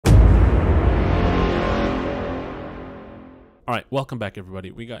All right, welcome back,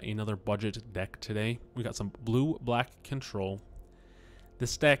 everybody. We got another budget deck today. We got some blue-black control.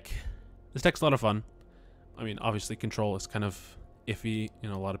 This deck's a lot of fun. I mean, obviously, control is kind of iffy. You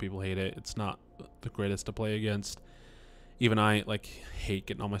know, a lot of people hate it. It's not the greatest to play against. Even I hate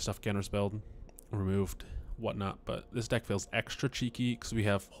getting all my stuff counterspelled, removed, whatnot. But this deck feels extra cheeky because we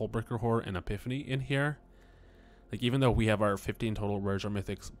have Hullbreaker Horror and Epiphany in here. Like, even though we have our 15 total rares or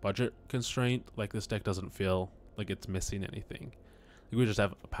mythics budget constraint, like, this deck doesn't feel like it's missing anything. Like, we just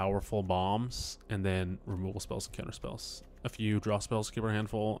have powerful bombs and then removal spells and counter spells. A few draw spells, keep our hand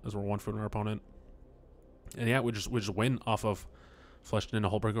full as we're one foot on our opponent. And yeah, we just win off of fleshing in a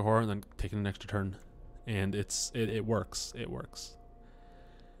Hullbreaker Horror and then taking an extra turn. And it works. It works.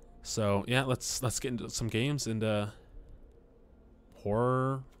 So yeah, let's get into some games and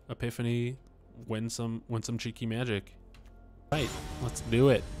Horror, Epiphany, win some cheeky magic. Right, let's do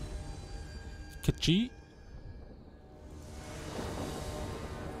it. Kachi.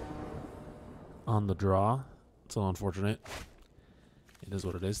 On the draw. It's a little unfortunate. It is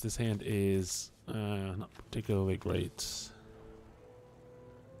what it is. This hand is not particularly great.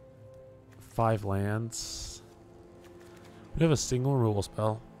 5 lands. We have a single removal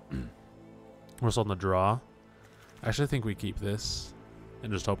spell. We're still on the draw. I actually think we keep this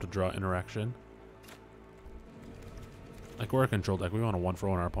and just hope to draw interaction. Like, we're a control deck. We want a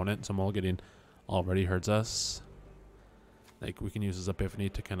 1-for-1 on our opponent, so mulliganing already hurts us. Like, we can use this Epiphany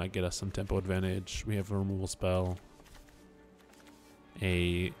to kind of get us some tempo advantage. We have a removal spell,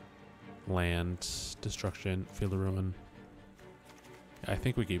 a land destruction, Field of Ruin. Yeah, I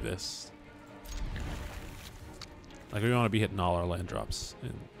think we keep this. Like, we want to be hitting all our land drops,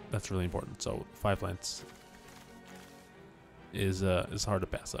 and that's really important. So 5 lands is hard to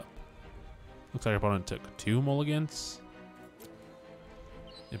pass up. Looks like our opponent took 2 mulligans.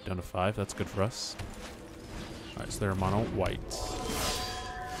 Yep, down to 5. That's good for us. Alright, so they're mono white.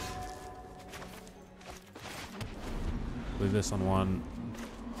 Leave this on 1,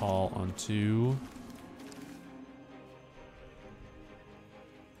 Hall on 2. Ooh,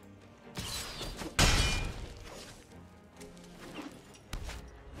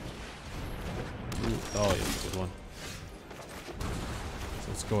 oh yeah, good one. So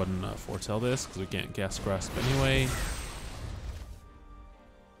let's go ahead and foretell this because we can't gas grasp anyway.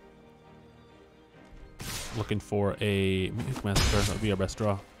 Looking for a Mythic Massacre. That would be our best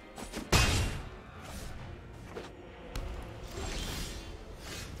draw.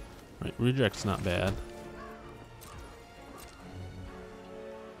 Right, reject's not bad.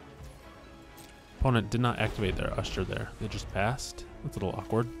 Opponent did not activate their Usher there. They just passed. That's a little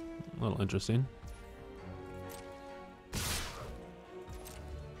awkward. A little interesting.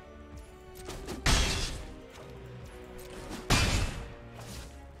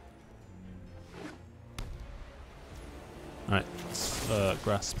 Alright, let's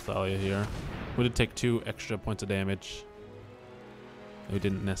grasp Thalia here. We did take 2 extra points of damage. We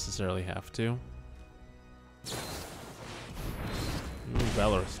didn't necessarily have to. Ooh,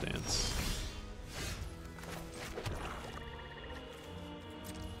 Valor Stance.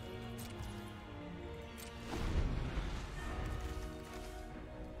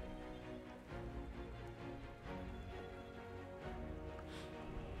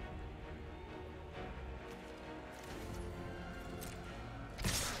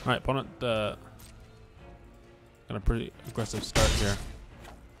 Alright, opponent got a pretty aggressive start here.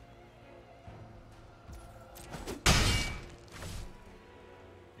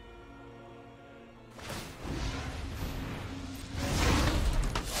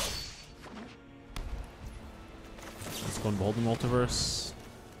 Let's go and Beholden Multiverse.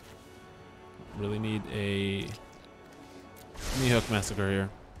 Really need a Hook Massacre here.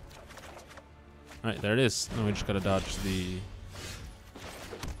 Alright, there it is. Now we just gotta dodge the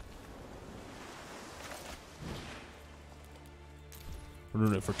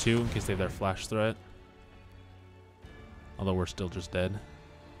ruin it for 2 in case they have their flash threat. Although we're still just dead.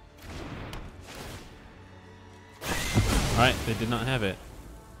 Alright, they did not have it.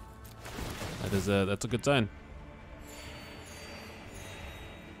 That's a good sign.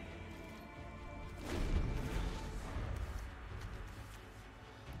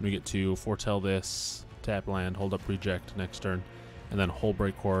 We get to foretell this, tap land, hold up reject next turn, and then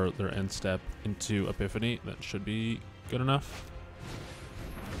Hullbreaker Horror their end step into Epiphany. That should be good enough.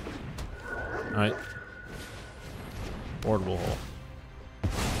 Alright. Boardable hole.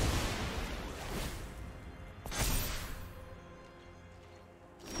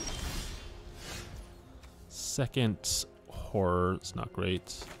 Second Horror is not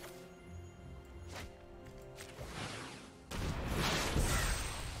great.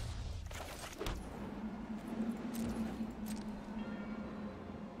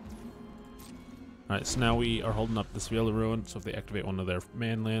 Alright, so now we are holding up this Field of Ruin, so if they activate one of their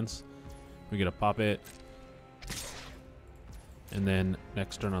man lands, we get to pop it. And then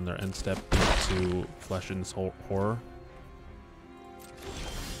next turn on their end step to flash in this whole horror.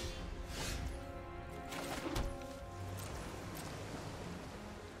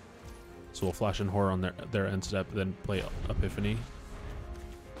 So we'll flash in horror on their end step, then play Epiphany.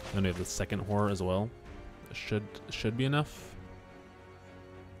 Then we have the second horror as well. It should be enough.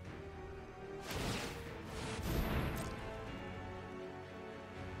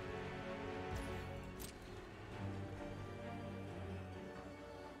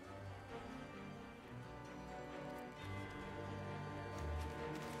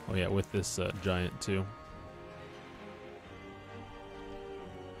 Oh yeah, with this giant too.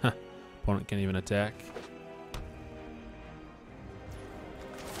 Huh. Opponent can't even attack.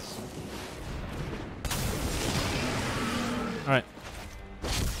 Alright.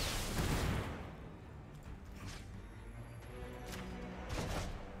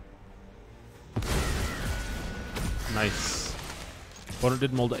 Nice. Opponent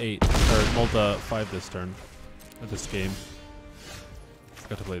did mold to 8, or mold to 5 this turn, or this game.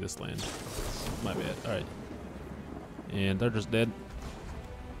 Forgot to play this land. My bad. Alright. And they're just dead.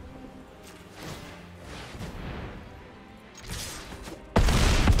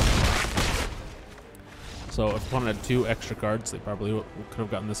 So if opponent had 2 extra cards, they probably could have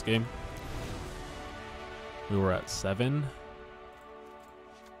gotten this game. We were at 7.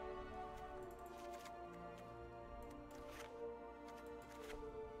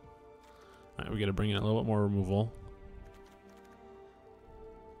 Alright, we gotta bring in a little bit more removal.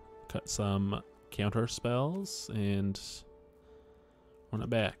 Cut some counter spells and run it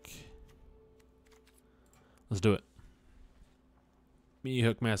back. Let's do it. Meat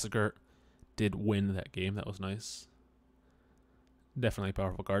Hook Massacre did win that game. That was nice. Definitely a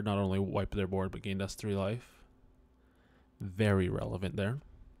powerful card. Not only wiped their board, but gained us 3 life. Very relevant there.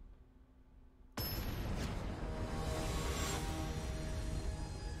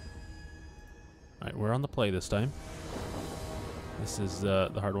 Alright, we're on the play this time. This is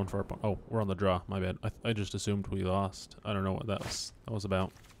the hard one for our opponent. Oh, we're on the draw. My bad. I just assumed we lost. I don't know what that was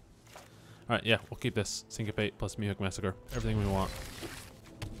about. Alright, yeah, we'll keep this. Syncopate plus Meat Hook Massacre. Everything we want.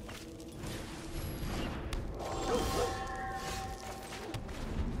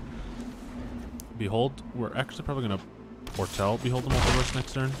 Behold, we're actually probably going to Portell Behold the Multiverse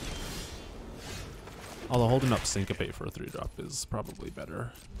next turn. Although holding up Syncopate for a 3-drop is probably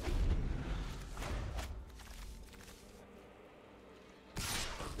better.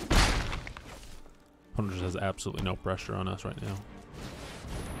 Opponent just has absolutely no pressure on us right now.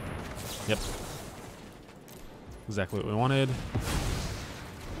 Yep. Exactly what we wanted.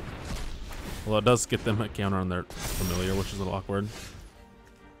 Well, it does get them a counter on their Familiar, which is a little awkward.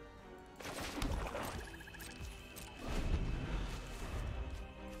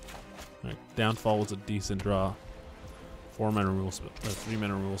 Alright, Downfall was a decent draw. 4-mana removal spells,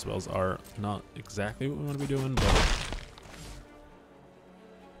 3-mana removal spells are not exactly what we want to be doing, but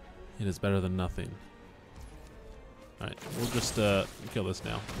it is better than nothing. Alright, we'll just kill this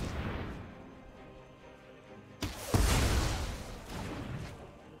now.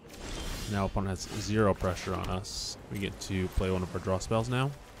 Now opponent has 0 pressure on us. We get to play one of our draw spells now.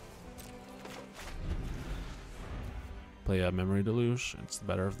 Play a Memory Deluge. It's the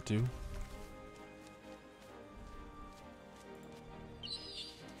better of the 2.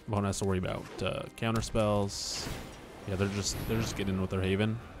 Opponent has to worry about counter spells. Yeah, they're just getting in with their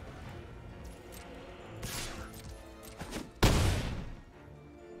Haven.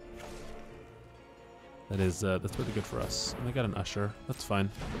 That's pretty good for us. And they got an Usher. That's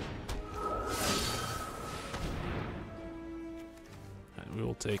fine. And we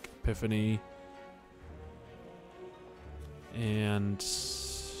will take Epiphany and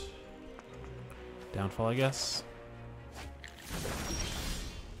Downfall, I guess.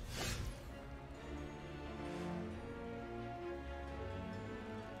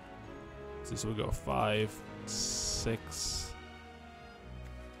 So we'll go 5, 6.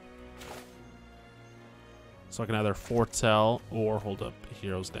 So I can either foretell or hold up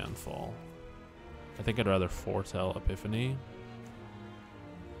Hero's Downfall. I think I'd rather foretell Epiphany.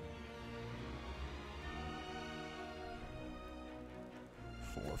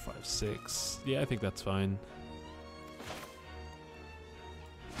 Four, 5, 6. Yeah, I think that's fine.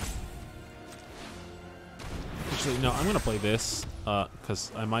 Actually, no, I'm gonna play this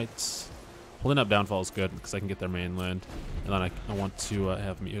because I might. Holding up Downfall is good because I can get their main land, and then I want to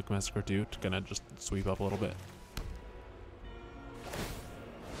have Meat Hook Massacre too to kind of just sweep up a little bit.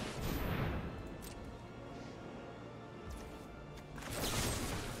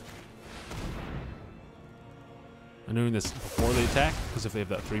 I'm doing this before they attack, because if they have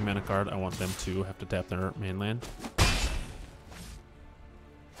that 3 mana card, I want them to have to tap their main land.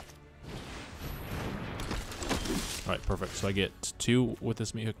 Alright, perfect. So I get 2 with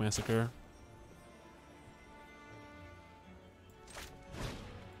this Meat Hook Massacre.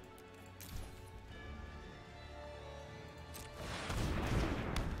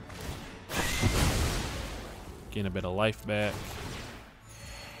 Gain a bit of life back.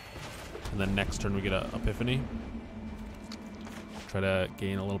 And then next turn we get a Epiphany. Try to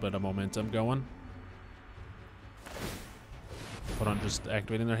gain a little bit of momentum going. But on just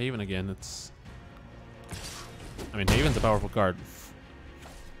activating their Haven again, it's... I mean, Haven's a powerful card.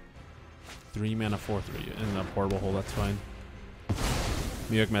 3 mana 4/3 in a portable hole, that's fine.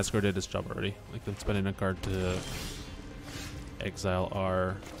 Meat Hook Massacre did its job already. Like, then spending a card to exile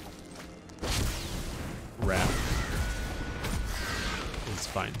our Wrap is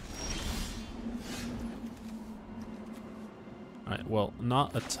fine. Alright, well,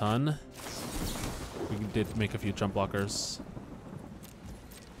 not a ton. We did make a few jump blockers.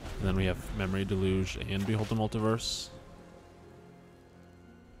 And then we have Memory Deluge and Behold the Multiverse.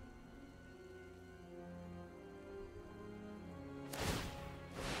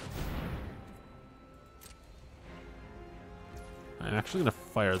 I'm actually going to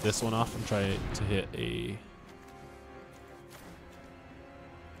fire this one off and try to hit a...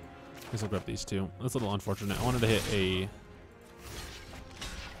 I guess I'll grab these two. That's a little unfortunate. I wanted to hit a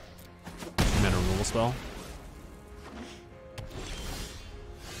mana removal spell.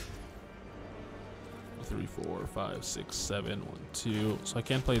 Three, 4, 5, 6, 7, 1, 2. So I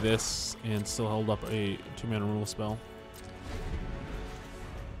can play this and still hold up a 2 mana removal spell.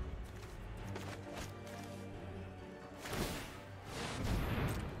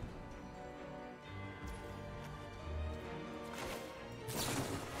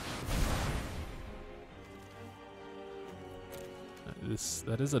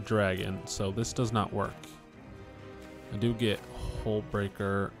 That is a dragon, so this does not work. I do get Hull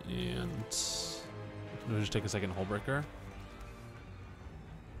Breaker, and let me just take a second. Hull Breaker.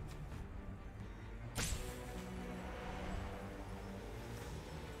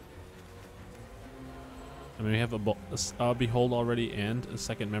 I mean, we have a Behold already and a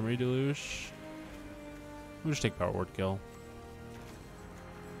second Memory Deluge. We'll just take Power Word Kill.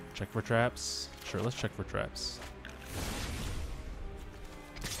 Check for traps. Sure, let's check for traps.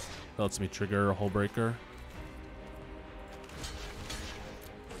 That lets me trigger a Hull Breaker.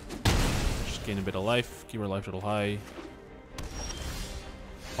 Just gain a bit of life, keep our life total high.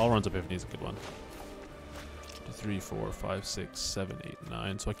 All runs Epiphany is a good one. 2, 3, 4, 5, 6, 7, 8,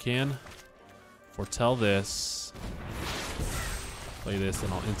 9. So I can foretell this. Play this,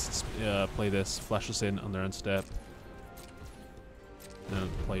 and I'll play this, flash this in on their end step. And then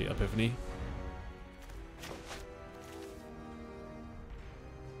play Epiphany.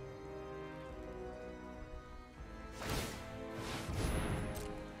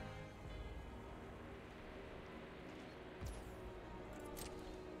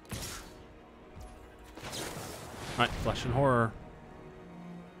 Alright, Flesh and Horror.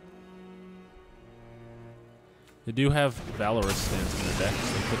 They do have Valorous stance in their deck,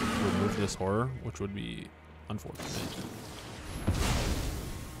 so they could remove this Horror, which would be unfortunate.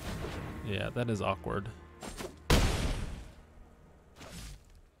 Yeah, that is awkward.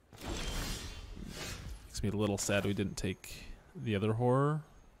 Makes me a little sad we didn't take the other Horror.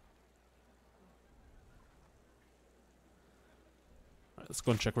 Alright, let's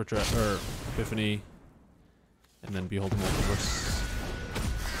go and check Epiphany. And then Behold the Multiverse.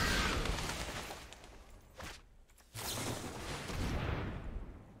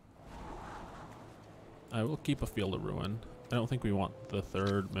 I will keep a Field of Ruin. I don't think we want the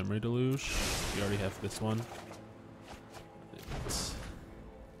third Memory Deluge. We already have this one.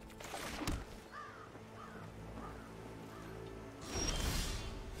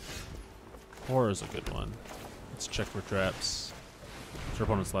 Horror is a good one. Let's check for traps. Our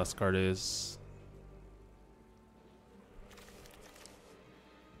opponent's last card is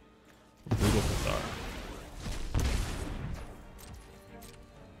Brutal Cathar.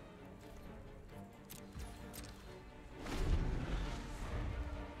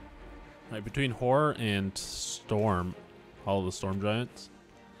 Right, between Horror and Storm, all of the Storm Giants,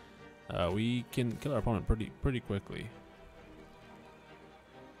 we can kill our opponent pretty quickly.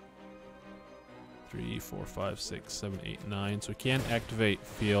 3, 4, 5, 6, 7, 8, 9. So we can activate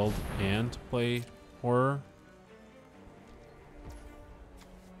Field and play Horror.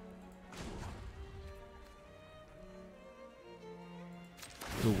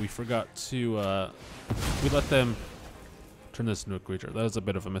 Ooh, we forgot to, we let them turn this into a creature. That was a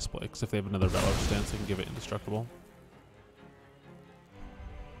bit of a misplay, because if they have another Valor stance, they can give it indestructible.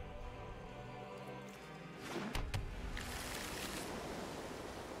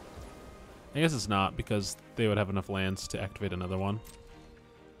 I guess it's not, because they would have enough lands to activate another one.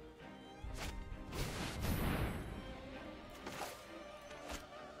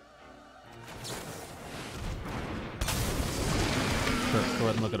 Sure, go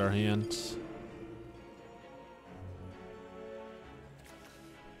ahead and look at our hand.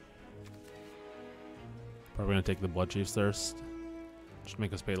 Probably gonna take the Blood Chief's Thirst. Just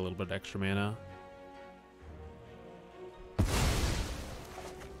make us pay a little bit extra mana.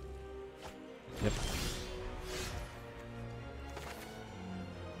 Yep.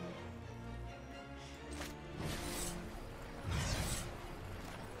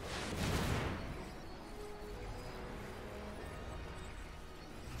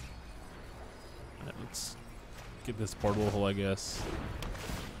 Alright, let's get this portable hole, I guess.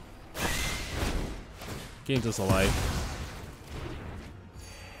 Gains us a life.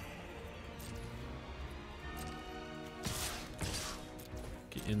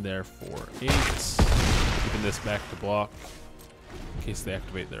 Get in there for 8. Keeping this back to block in case they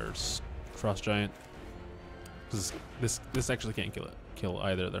activate their Frost Giant. This actually can't kill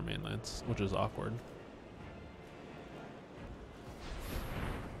either of their main lands, which is awkward.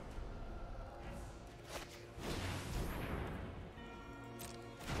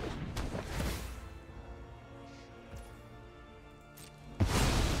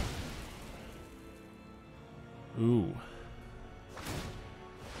 Ooh.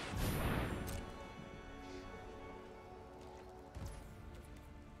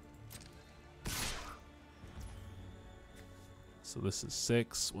 So this is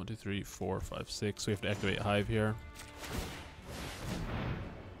 6. 1, 2, 3, 4, 5, 6. We have to activate Hive here.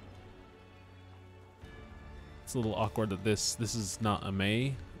 It's a little awkward that this is not a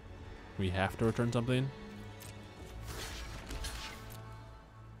May. We have to return something.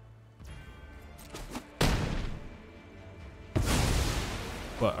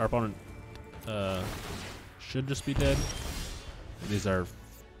 But our opponent should just be dead. These are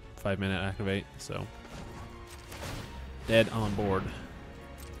 5-minute activate, so dead on board.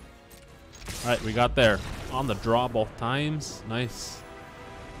 Alright, we got there. On the draw both times. Nice.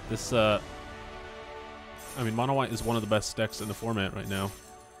 This, I mean, Mono White is one of the best decks in the format right now.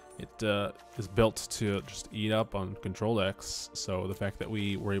 It is built to just eat up on control decks, so the fact that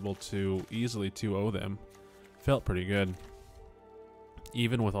we were able to easily 2-0 them felt pretty good.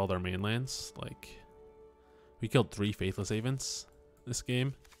 Even with all their main lands, like, we killed 3 Faithless Avens this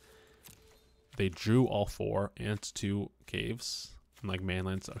game. They drew all 4 and 2 caves. And, like, main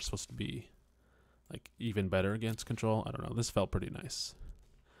lands are supposed to be, like, even better against control. I don't know. This felt pretty nice.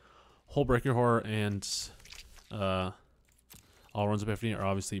 Hullbreaker Horror and Allrun's Epiphany are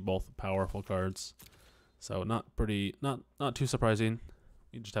obviously both powerful cards. So not too surprising.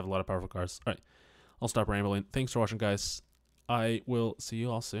 You just have a lot of powerful cards. All right, I'll stop rambling. Thanks for watching, guys. I will see you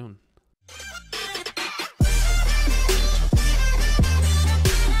all soon.